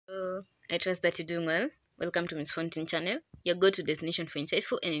I trust that you're doing well. Welcome to Miss Fountain channel, your go-to destination for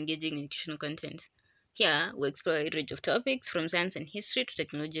insightful and engaging educational content. Here, we explore a range of topics from science and history to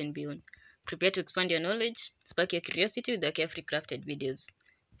technology and beyond. Prepare to expand your knowledge, spark your curiosity with our carefully crafted videos.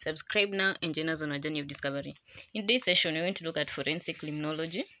 Subscribe now and join us on our journey of discovery. In today's session, we're going to look at forensic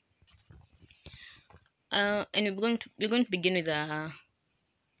limnology. And we're going to begin with a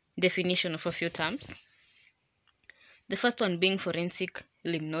definition of a few terms. The first one being forensic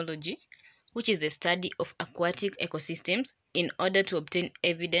limnology, which is the study of aquatic ecosystems in order to obtain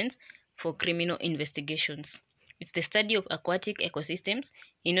evidence for criminal investigations. It's the study of aquatic ecosystems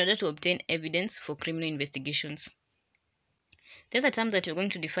in order to obtain evidence for criminal investigations. The other term that we're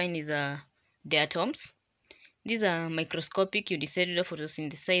going to define is diatoms. These are microscopic unicellular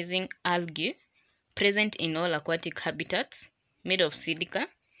photosynthesizing algae present in all aquatic habitats, made of silica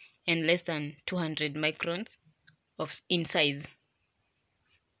and less than 200 microns in size.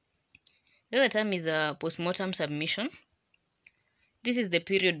 The other term is a postmortem submission. This is the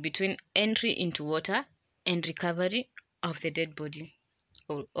period between entry into water and recovery of the dead body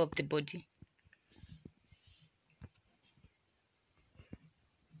or of the body.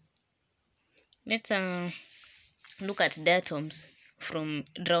 Let's look at diatoms from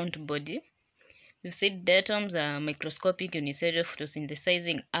drowned body. We've said diatoms are microscopic unicellular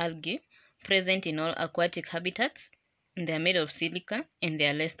photosynthesizing algae present in all aquatic habitats. They are made of silica and they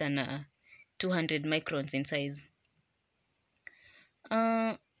are less than 200 microns in size.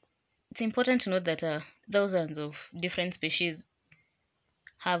 It's important to note that thousands of different species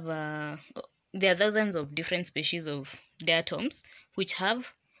have there are thousands of different species of diatoms which have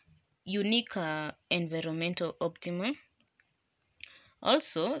unique environmental optimum.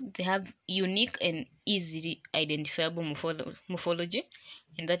 Also, they have unique and easily identifiable morphology,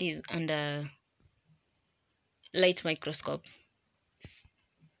 and that is under light microscope.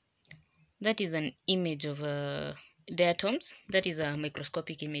 That is an image of diatoms. That is a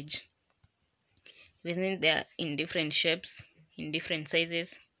microscopic image. Within they are in different shapes, in different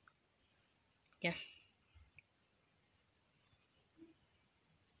sizes. Yeah.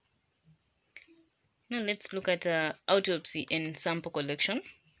 Now let's look at autopsy and sample collection.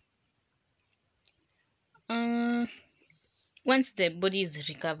 Once the body is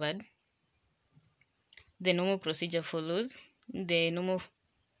recovered, the normal procedure follows. The normal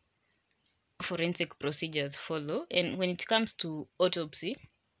forensic procedures follow, and when it comes to autopsy,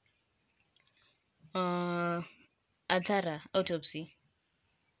 a thorough autopsy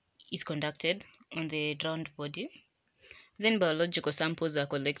is conducted on the drowned body. Then biological samples are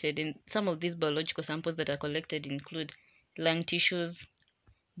collected, and some of these biological samples that are collected include lung tissues,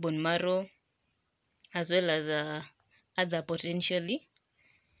 bone marrow, as well as other potentially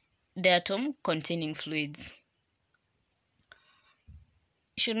diatom containing fluids.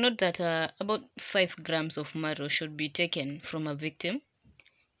 You should note that about 5 grams of marrow should be taken from a victim,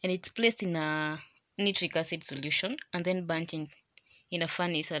 and it's placed in a nitric acid solution and then burnt in a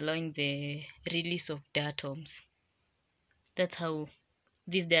furnace, allowing the release of diatoms. That's how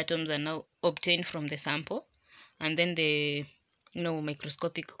these diatoms are now obtained from the sample, and then the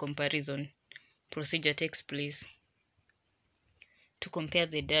microscopic comparison procedure takes place to compare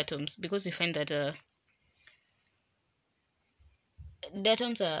the diatoms, because we find that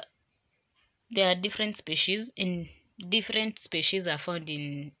diatoms there are different species, and different species are found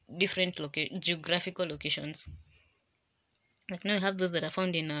in different geographical locations. Like now we have those that are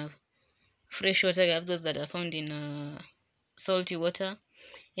found in fresh water, we have those that are found in salty water,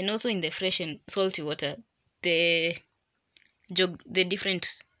 and also in the fresh and salty water, the different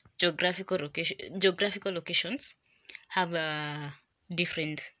geographical locations have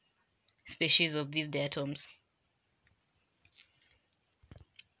different species of these diatoms.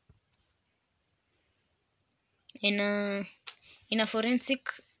 In a forensic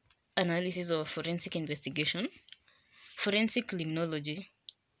analysis or forensic investigation, forensic limnology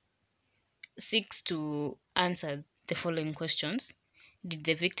seeks to answer the following questions. Did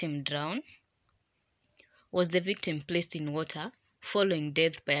the victim drown? Was the victim placed in water following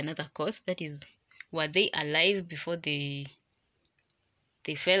death by another cause? That is, were they alive before they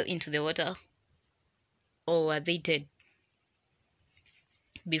fell into the water, or were they dead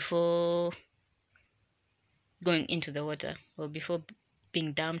before going into the water, or before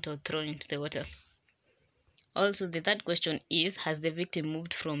being dumped or thrown into the water? Also, the third question is, has the victim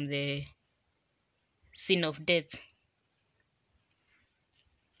moved from the scene of death?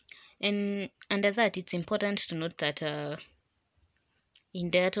 And under that, it's important to note that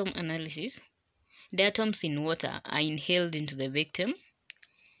in diatom analysis, diatoms in water are inhaled into the victim.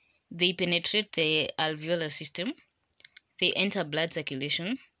 They penetrate the alveolar system. They enter blood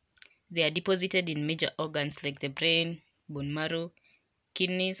circulation. They are deposited in major organs like the brain, bone marrow,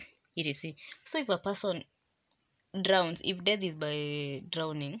 kidneys, etc. So if a person drowns, if death is by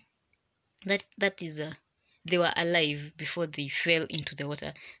drowning, that is they were alive before they fell into the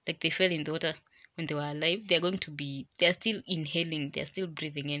water. Like they fell in the water when they were alive. They are still inhaling, they are still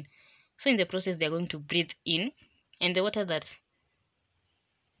breathing in. So in the process, they are going to breathe in, and the water that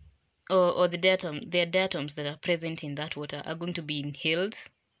or the diatoms that are present in that water are going to be inhaled,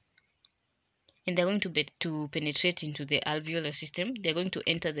 and they're going to penetrate into the alveolar system. They're going to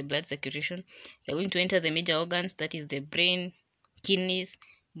enter the blood circulation. They're going to enter the major organs, that is the brain, kidneys,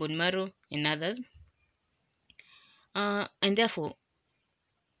 bone marrow, and others. And therefore,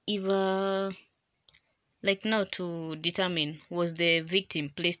 if like now, to determine was the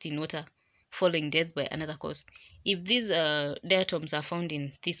victim placed in water following death by another cause, if these diatoms are found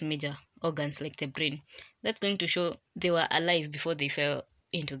in these major organs like the brain, that's going to show they were alive before they fell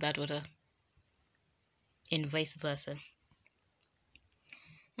into that water, and vice versa.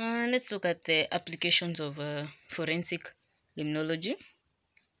 Let's look at the applications of forensic limnology.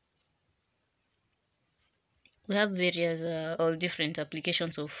 We have various all different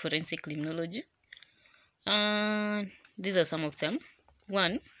applications of forensic limnology. These are some of them.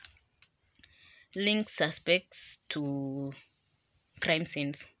 1. Link suspects to crime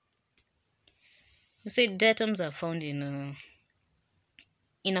scenes. We say diatoms are found in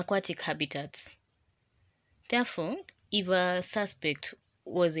aquatic habitats. Therefore, if a suspect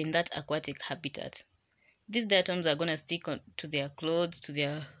was in that aquatic habitat, these diatoms are going to stick to their clothes, to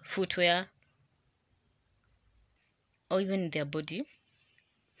their footwear, or even their body.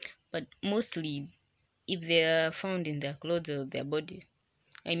 But mostly, if they are found in their clothes or their body,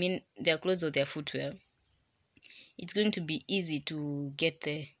 I mean their clothes or their footwear, it's going to be easy to get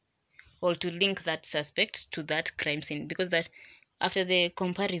there or to link that suspect to that crime scene, because that after the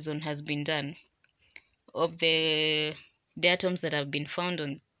comparison has been done of the atoms that have been found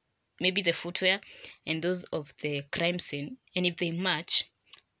on maybe the footwear and those of the crime scene, and if they match,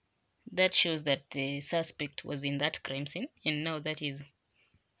 that shows that the suspect was in that crime scene. And now that is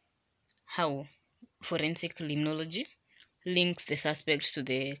how forensic limnology links the suspect to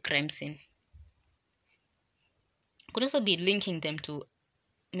the crime scene. Could also be linking them to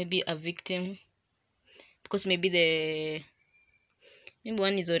maybe a victim, because maybe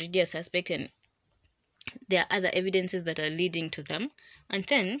one is already a suspect and there are other evidences that are leading to them. And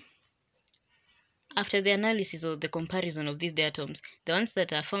then after the analysis or the comparison of these diatoms, the ones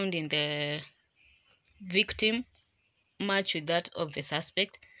that are found in the victim match with that of the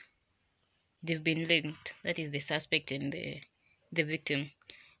suspect. They've been linked, that is the suspect and the victim.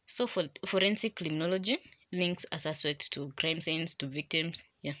 So for forensic limnology links a suspect to crime scenes, to victims.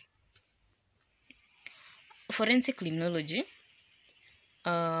 Yeah. Forensic limnology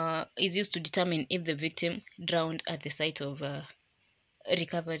is used to determine if the victim drowned at the site of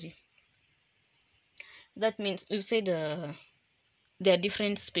recovery. That means we've said there are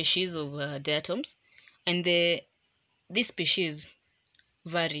different species of diatoms, and these species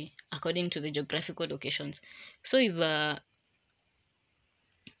vary according to the geographical locations. So if a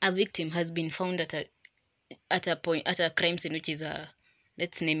victim has been found at a crime scene, which is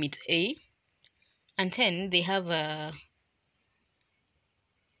let's name it A, and then they have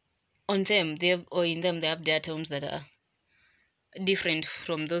in them they have diatoms that are different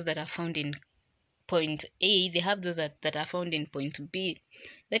from those that are found in point A. They have those that are found in point B.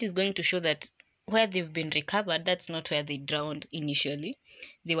 That is going to show that where they've been recovered, that's not where they drowned initially.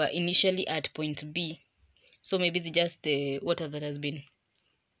 They were initially at point B. So maybe just the water that has been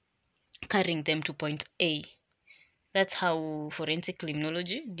carrying them to point A. That's how forensic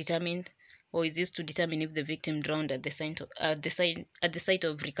limnology determined or is used to determine if the victim drowned at the site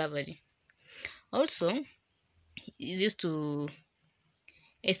of recovery. Also, is used to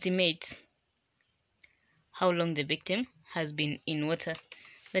estimate how long the victim has been in water.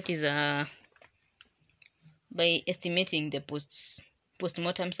 That is by estimating the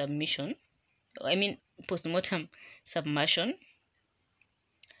postmortem submersion,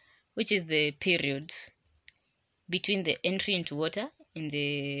 which is the period between the entry into water and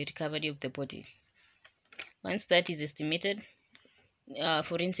the recovery of the body. Once that is estimated,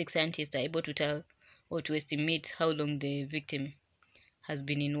 forensic scientists are able to tell or to estimate how long the victim has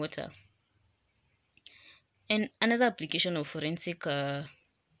been in water. And another application of forensic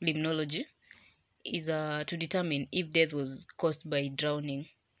limnology is to determine if death was caused by drowning.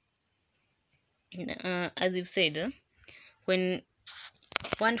 As you've said, when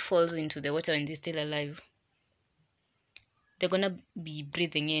one falls into the water and they're still alive, they're gonna be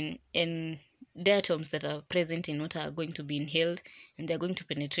breathing in, and diatoms that are present in water are going to be inhaled, and they're going to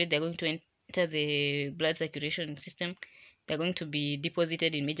penetrate, they're going to enter the blood circulation system, they're going to be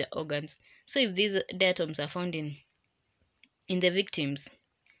deposited in major organs. So if these diatoms are found in the victims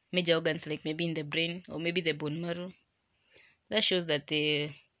major organs, like maybe in the brain or maybe the bone marrow, that shows that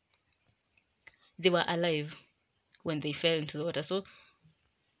they were alive when they fell into the water. So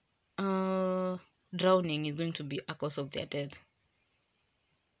drowning is going to be a cause of their death.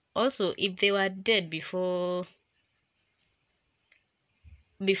 Also, if they were dead before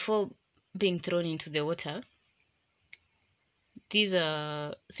being thrown into the water, these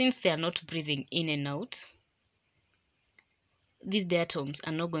are, since they are not breathing in and out, these diatoms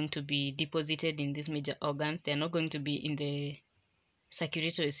are not going to be deposited in these major organs. They are not going to be in the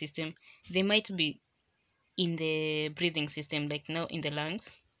circulatory system. They might be in the breathing system, like now in the lungs,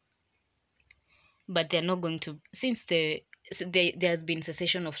 but they're not going to, since there has been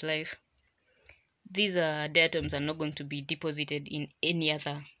cessation of life, these diatoms are not going to be deposited in any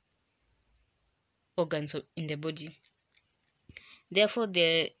other organs in the body. Therefore,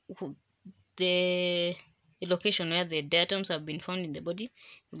 the location where the diatoms have been found in the body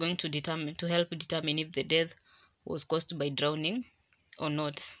is going to help determine if the death was caused by drowning or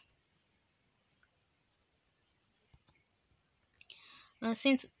not.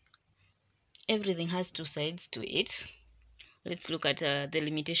 Since everything has two sides to it, let's look at the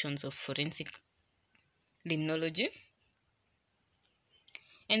limitations of forensic limnology.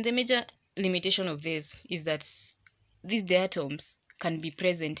 And the major limitation of this is that these diatoms can be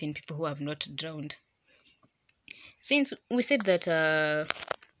present in people who have not drowned. Since we said that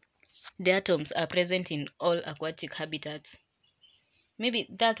diatoms are present in all aquatic habitats, maybe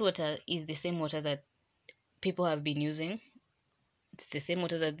that water is the same water that people have been using. It's the same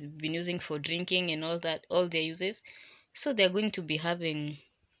water that they've been using for drinking and all their uses. So they're going to be having,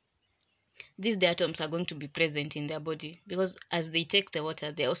 these diatoms are going to be present in their body, because as they take the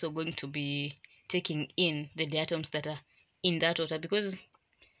water, they're also going to be taking in the diatoms that are in that water, because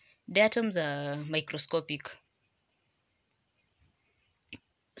diatoms are microscopic.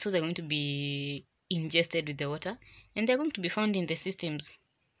 So they're going to be ingested with the water, and they're going to be found in the systems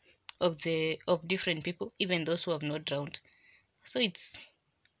of different people, even those who have not drowned. So it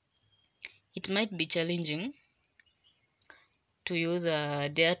might be challenging to use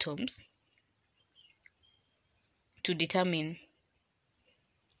diatoms to determine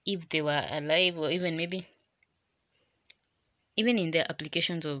if they were alive, or even maybe even in the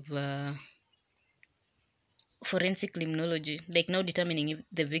applications of forensic limnology, like now determining if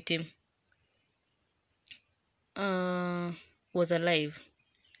the victim was alive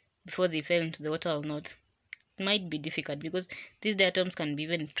before they fell into the water or not. It might be difficult, because these diatoms can be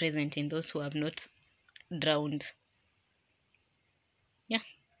even present in those who have not drowned. Yeah,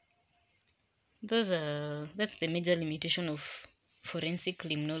 that's the major limitation of forensic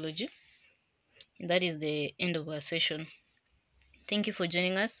limnology. And that is the end of our session. Thank you for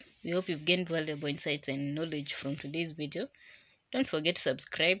joining us. We hope you've gained valuable insights and knowledge from today's video. Don't forget to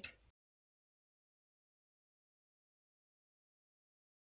subscribe,